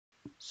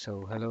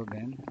So hello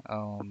again.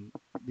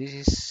 This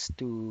is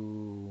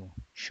to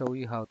show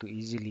you how to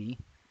easily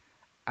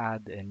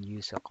add and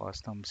use a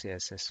custom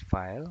CSS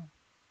file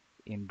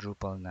in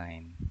Drupal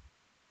 9,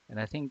 and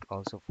I think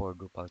also for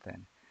Drupal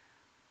 10.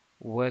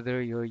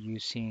 Whether you're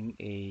using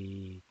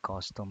a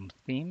custom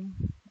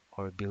theme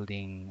or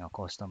building a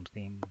custom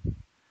theme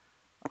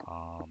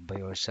by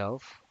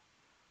yourself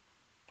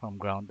from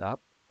ground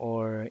up,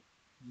 or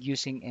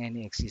using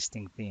any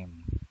existing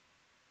theme,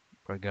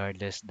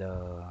 regardless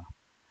the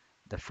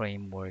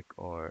framework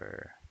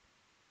or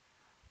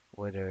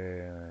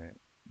whether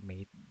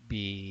may it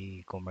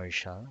be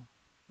commercial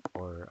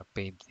or a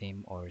paid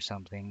theme or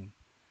something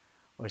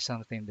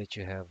that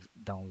you have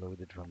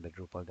downloaded from the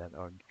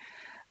Drupal.org.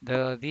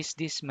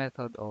 This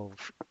method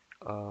of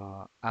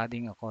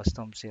adding a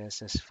custom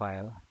CSS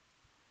file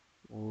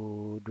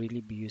would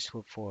really be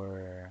useful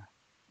for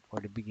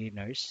the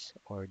beginners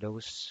or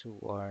those who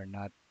are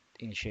not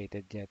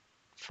initiated yet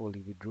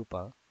fully with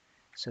Drupal.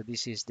 So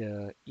this is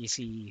the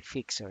easy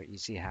fix or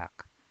easy hack.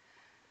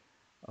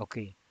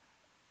 Okay,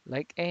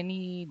 like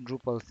any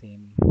Drupal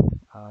theme,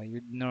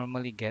 you'd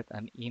normally get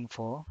an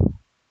info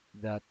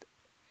dot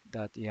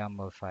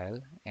 .yaml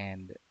file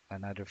and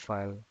another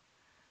file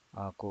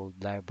called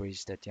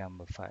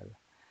libraries.yml file.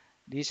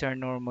 These are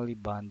normally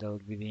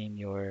bundled within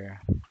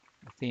your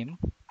theme,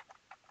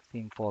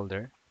 theme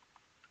folder,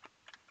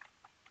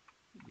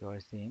 your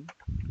theme.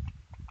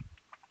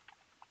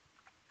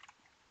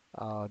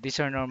 These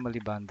are normally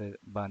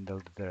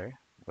bundled there,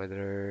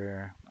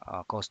 whether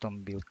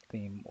custom built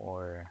theme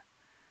or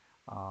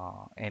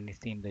any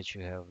theme that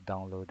you have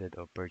downloaded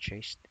or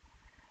purchased.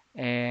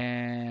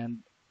 And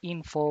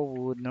info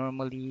would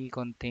normally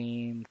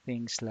contain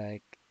things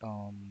like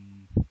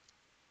the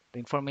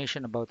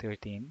information about your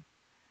theme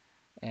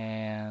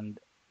and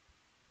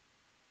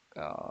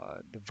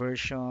the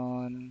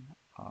version,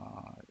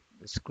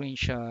 the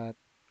screenshot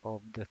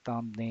of the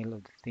thumbnail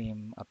of the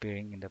theme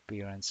appearing in the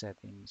appearance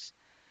settings,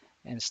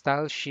 and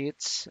style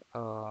sheets,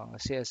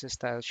 CSS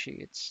style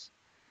sheets,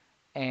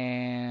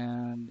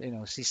 and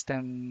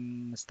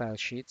system style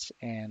sheets,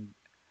 and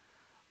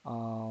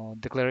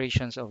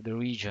declarations of the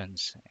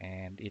regions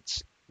and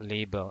its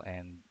label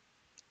and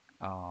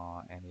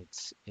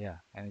its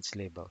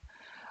label.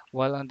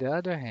 While on the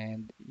other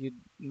hand, you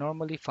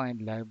normally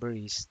find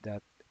libraries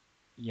that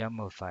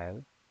YAML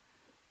file,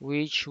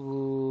 which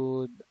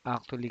would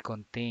actually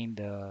contain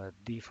the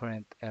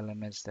different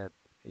elements that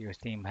your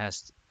theme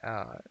has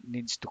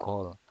needs to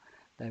call.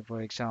 Like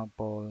for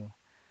example,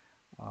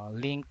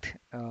 linked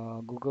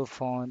Google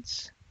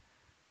fonts,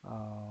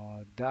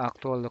 the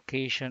actual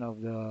location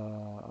of the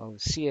of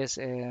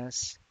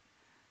CSS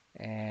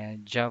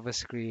and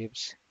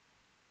JavaScripts,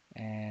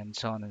 and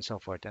so on and so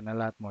forth, and a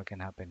lot more can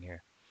happen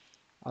here.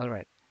 All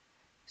right.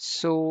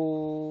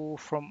 So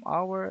from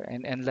our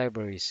and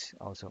libraries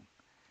also.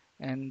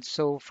 And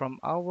so from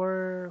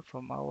our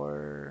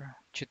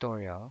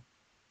tutorial,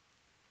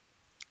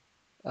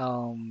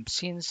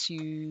 since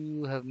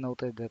you have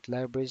noted that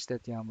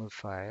libraries.yaml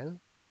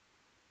file,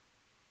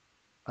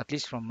 at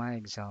least from my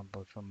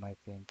example, from my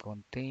theme,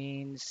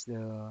 contains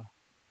the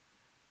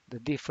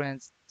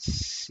different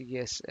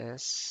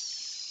CSS.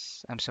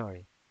 I'm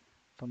sorry,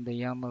 from the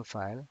YAML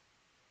file.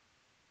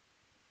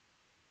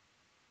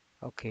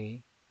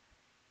 Okay,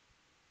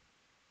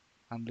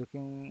 I'm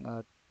looking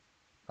at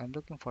I'm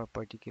looking for a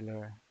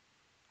particular.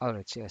 All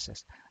right,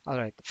 CSS. All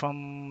right,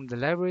 from the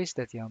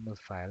libraries.yaml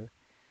file,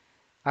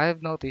 I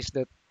have noticed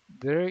that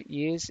there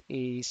is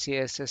a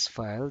CSS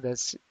file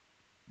that's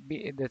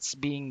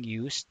being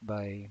used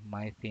by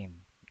my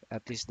theme,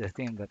 at least the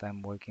theme that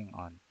I'm working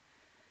on.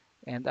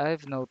 And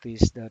I've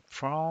noticed that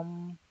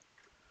from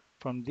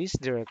this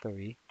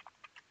directory,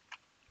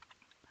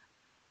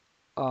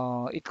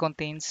 it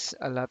contains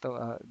a lot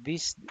of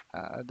this.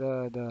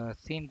 The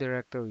theme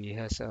directory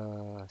has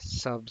a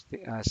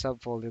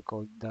subfolder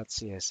called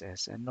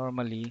 .css, and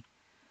normally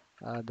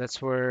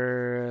that's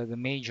where the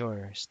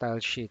major style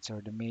sheets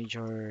or the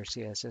major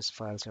CSS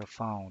files are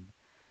found.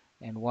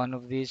 And one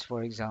of these,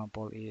 for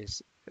example,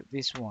 is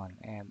this one,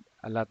 and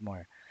a lot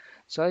more.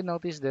 So I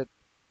noticed that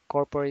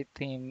corporate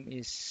theme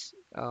is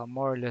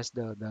more or less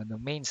the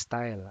main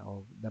style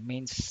of the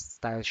main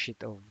style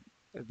sheet of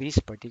this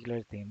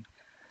particular theme.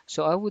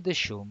 So I would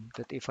assume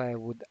that if I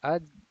would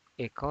add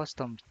a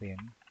custom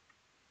theme,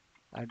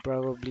 I'd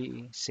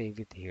probably save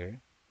it here.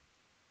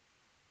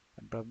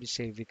 I'd probably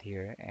save it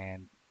here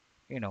and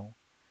you know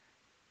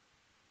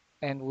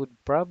and would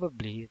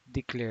probably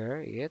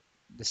declare it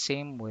the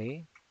same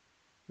way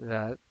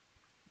that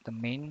the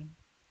main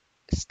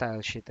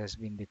style sheet has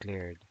been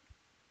declared.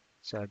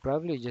 So I'd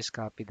probably just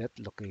copy that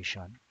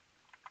location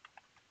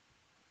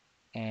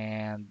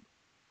and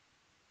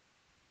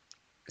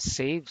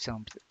save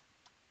some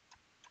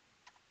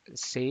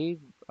save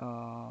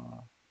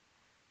uh,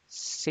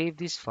 save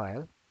this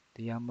file,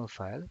 the YAML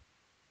file,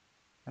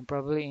 and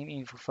probably in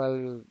info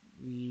file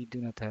we do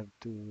not have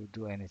to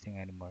do anything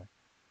anymore,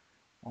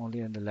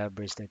 only on the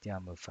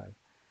libraries.yaml file.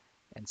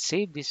 And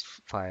save this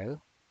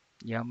file,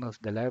 YAML,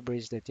 the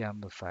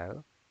libraries.yaml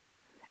file,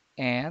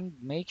 and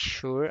make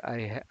sure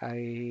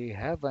I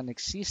have an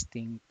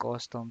existing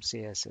custom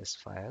CSS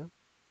file.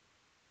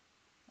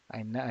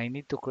 I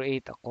need to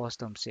create a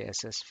custom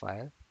CSS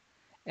file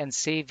and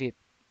save it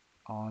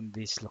on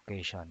this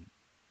location.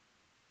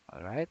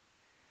 All right.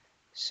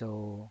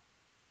 So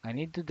I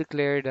need to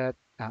declare that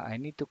I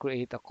need to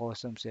create a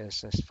custom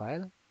CSS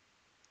file,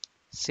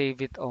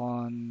 save it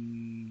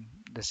on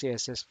the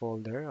CSS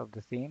folder of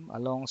the theme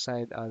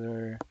alongside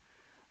other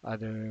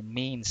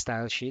main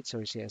style sheets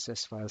or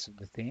CSS files of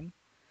the theme.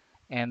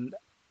 And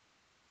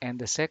and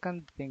the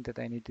second thing that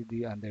I need to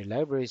do under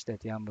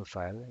libraries.yml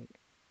file,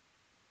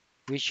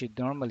 which you'd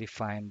normally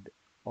find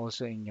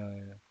also in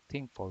your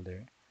theme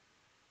folder,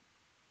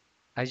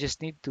 I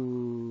just need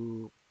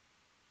to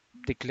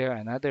declare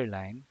another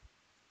line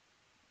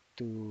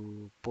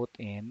to put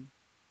in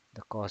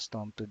the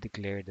custom to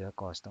declare the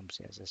custom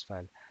CSS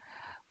file.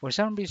 For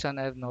some reason,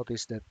 I've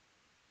noticed that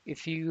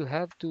if you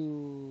have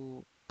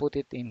to put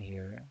it in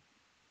here,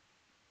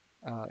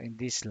 in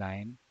this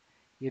line,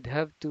 you'd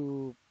have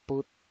to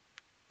put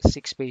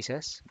six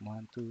spaces,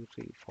 one, two,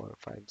 three, four,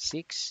 five,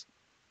 six,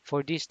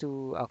 for this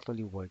to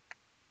actually work.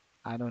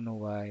 I don't know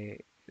why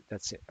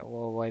that's it,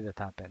 or why that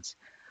happens.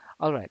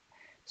 All right.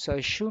 So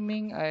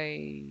assuming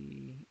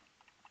I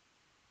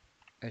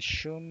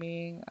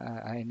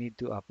need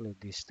to upload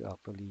this to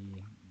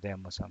actually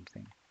demo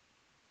something.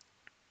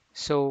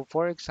 So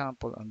for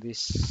example, on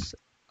this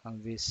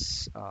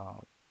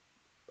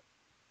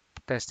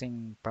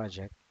testing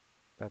project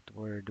that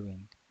we're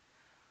doing,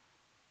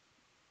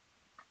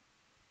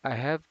 I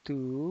have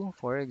to,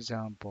 for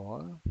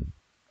example,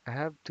 I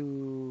have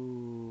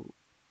to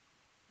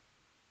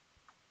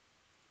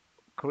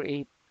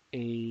create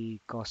a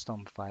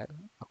custom file,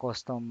 a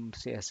custom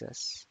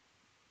CSS,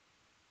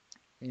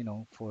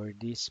 for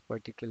this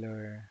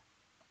particular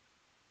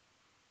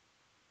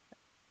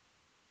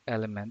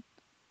element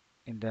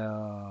in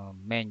the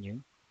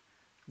menu.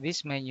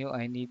 This menu,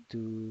 I need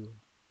to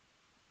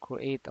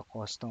create a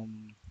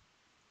custom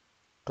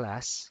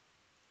class,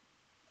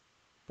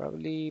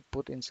 probably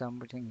put in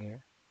something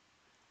here,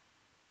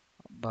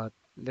 but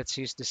let's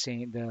use the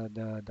same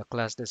the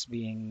class that's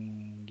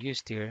being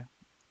used here,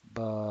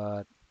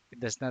 but it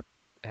does not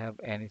have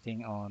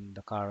anything on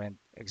the current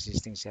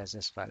existing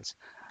CSS files.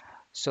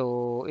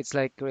 So it's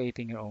like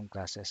creating your own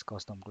classes,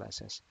 custom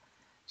classes.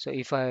 So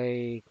if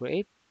I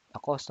create a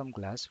custom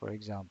class, for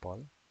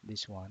example,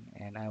 this one,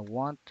 and I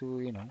want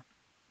to,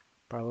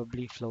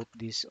 probably float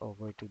this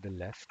over to the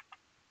left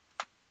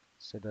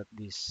so that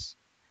this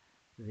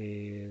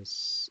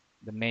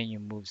the menu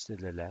moves to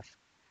the left.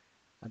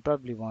 I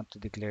probably want to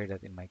declare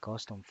that in my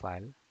custom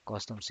file,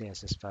 custom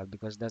CSS file,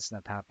 because that's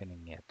not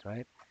happening yet,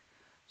 right?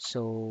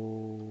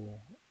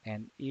 So,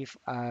 and if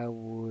I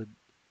would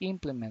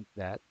implement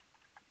that,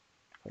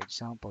 for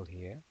example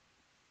here,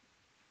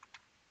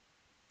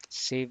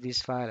 save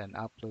this file and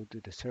upload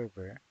to the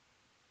server.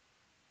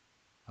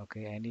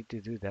 Okay, I need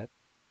to do that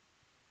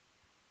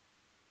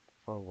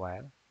for a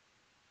while.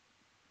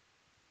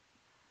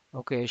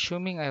 Okay,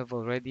 assuming I've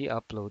already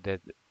uploaded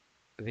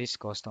this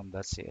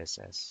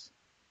custom.css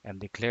and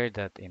declared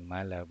that in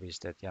my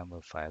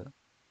libraries.yml file,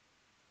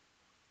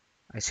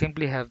 I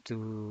simply have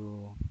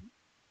to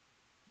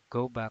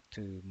go back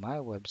to my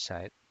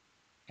website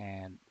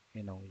and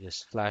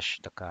just flash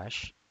the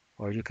cache,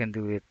 or you can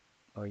do it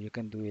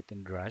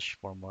in Drush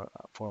for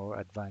more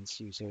advanced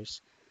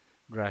users.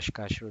 Drush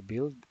cache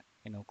rebuild,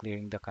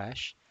 clearing the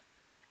cache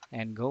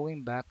and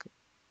going back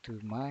to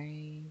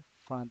my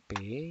front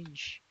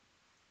page,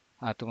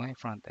 to my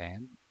front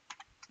end.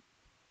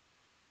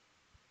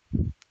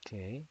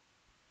 Okay,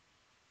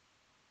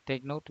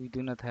 take note we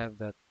do not have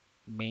that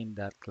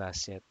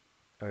main.class yet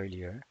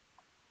earlier,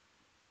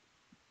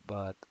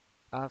 but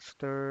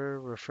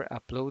after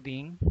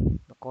uploading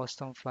the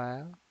custom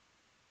file,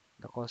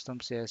 the custom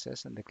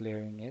CSS, and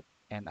declaring it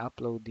and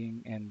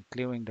uploading and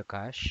clearing the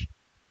cache,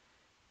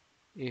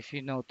 if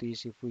you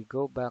notice, if we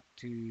go back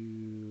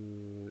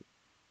to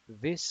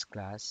this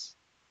class,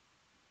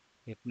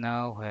 it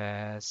now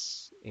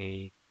has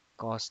a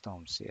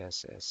custom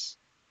CSS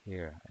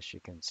here, as you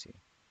can see.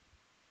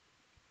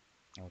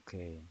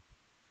 Okay,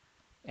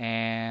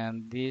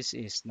 and this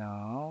is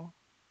now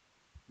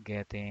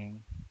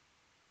getting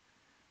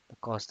the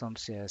custom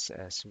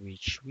CSS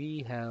which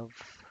we have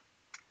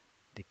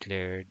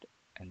declared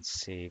and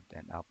saved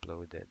and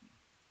uploaded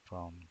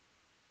from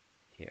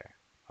here.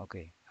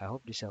 Okay, I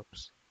hope this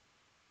helps.